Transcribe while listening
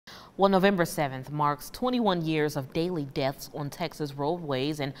Well, November 7th marks 21 years of daily deaths on Texas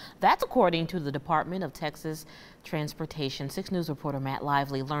roadways, and that's according to the Department of Texas Transportation. 6 News reporter Matt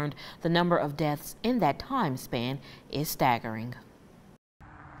Lively learned the number of deaths in that time span is staggering.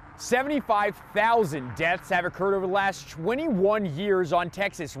 75,000 deaths have occurred over the last 21 years on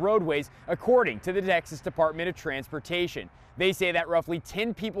Texas roadways, according to the Texas Department of Transportation. They say that roughly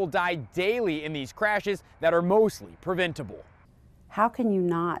 10 people die daily in these crashes that are mostly preventable. How can you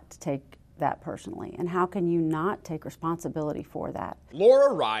not take that personally, and how can you not take responsibility for that?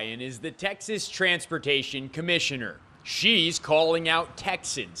 Laura Ryan is the Texas Transportation Commissioner. She's calling out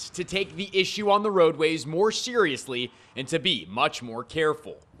Texans to take the issue on the roadways more seriously and to be much more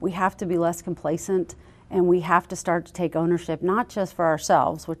careful. We have to be less complacent, and we have to start to take ownership, not just for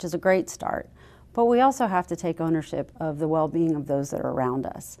ourselves, which is a great start, but we also have to take ownership of the well-being of those that are around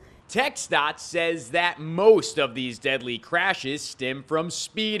us. TxDOT says that most of these deadly crashes stem from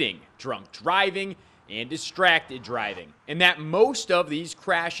speeding, drunk driving, and distracted driving, and that most of these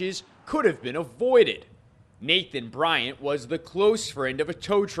crashes could have been avoided. Nathan Bryant was the close friend of a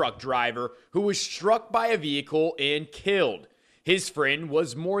tow truck driver who was struck by a vehicle and killed. His friend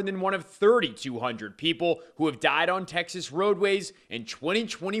was more than one of 3,200 people who have died on Texas roadways in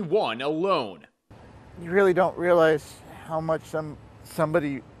 2021 alone. You really don't realize how much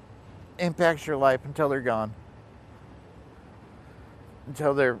somebody impacts your life until they're gone.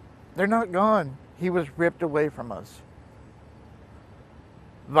 Until they're not gone. He was ripped away from us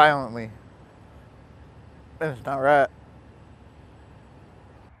violently. And it's not right.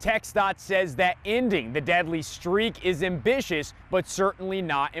 TxDOT says that ending the deadly streak is ambitious, but certainly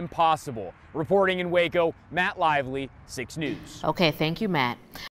not impossible. Reporting in Waco, Matt Lively, 6 News. Okay, thank you, Matt.